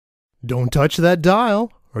Don't touch that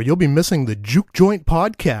dial, or you'll be missing the Juke Joint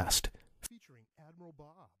podcast, featuring Admiral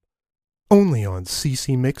Bob, only on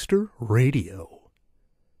ccmixter Radio.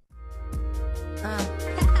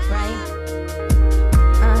 Right?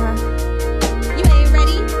 You ain't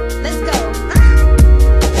ready? Let's go.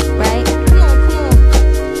 Right?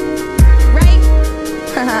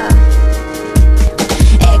 Come on.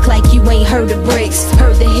 Right? Act like you ain't heard the bricks,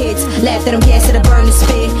 heard the hits, laughed at them gas at a burn and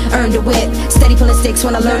spit, earned a whip, steady pulling sticks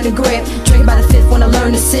when I learn to grip, drink by the fifth when I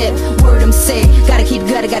learn to sip, word I'm sick, gotta keep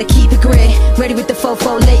gutter, gotta keep it grit, ready with the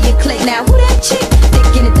fofo, lay your click, now who that chick?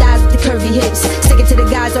 Thick in the thighs with the curvy hips, sticking to the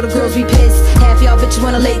guys, all the girls we piss, half y'all bitches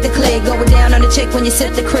wanna lay the click, going down on the chick when you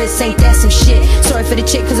sip the Chris, ain't that some shit? Sorry for the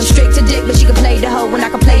chick cause I'm strict to dick, but she can play the hoe when I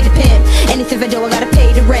can play the pimp, anything I do I gotta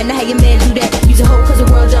pay the rent, now how your man do that, use a hoe cause the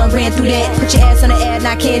world done ran through that, put your ass on the ad and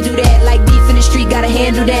I can't do that, like beef in the street, gotta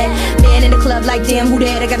handle that, man in the club like damn who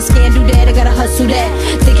that, I gotta scan do that, I gotta hustle that,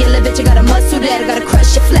 think it little bitch, I gotta muscle that, I gotta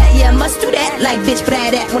crush your flat, yeah I must do that, like bitch but I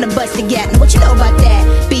that, wanna bust the gap, what you know about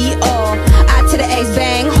that, B.O. to the X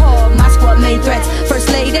bang hard, my squad main threats, first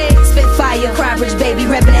lady, spit fire, cry rich baby,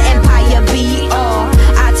 reppin' the empire, B.O.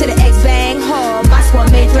 to the X bang hard, my squad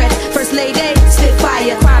main threats, first lady, spit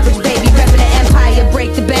fire, cry rich baby, reppin' the empire,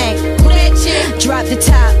 break the bank, who that chick, drop the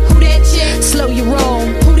top, who that chick, slow your roll,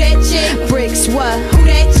 who that chick, bricks what, who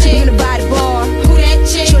that chick, in the body bar, who that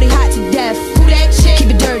chick, shorty hot to death, who that chick, keep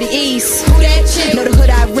it dirty east, who that chick, know the hood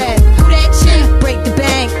I rep, who that chick, break the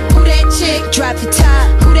bank, who that chick, drop the top,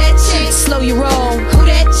 who that chick, slow your roll, who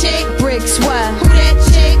that chick, bricks what, who that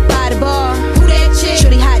chick, by the bar, who that chick,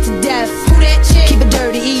 shorty hot to death, who that chick, keep it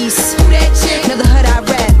dirty east, who that chick, know the hood I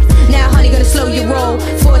rep, now honey gonna slow your roll,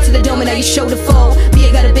 forward to the dome and now you show the fold, be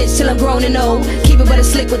a got a bitch till I'm grown and old, keep it butter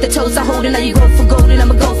slick with the toes I hold and now you go for gold and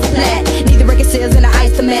I'ma go for plat, need the record sales and the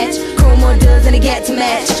ice to match, chrome on does and a gat to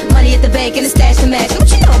match, money at the bank and a stash to match, what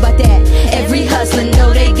you know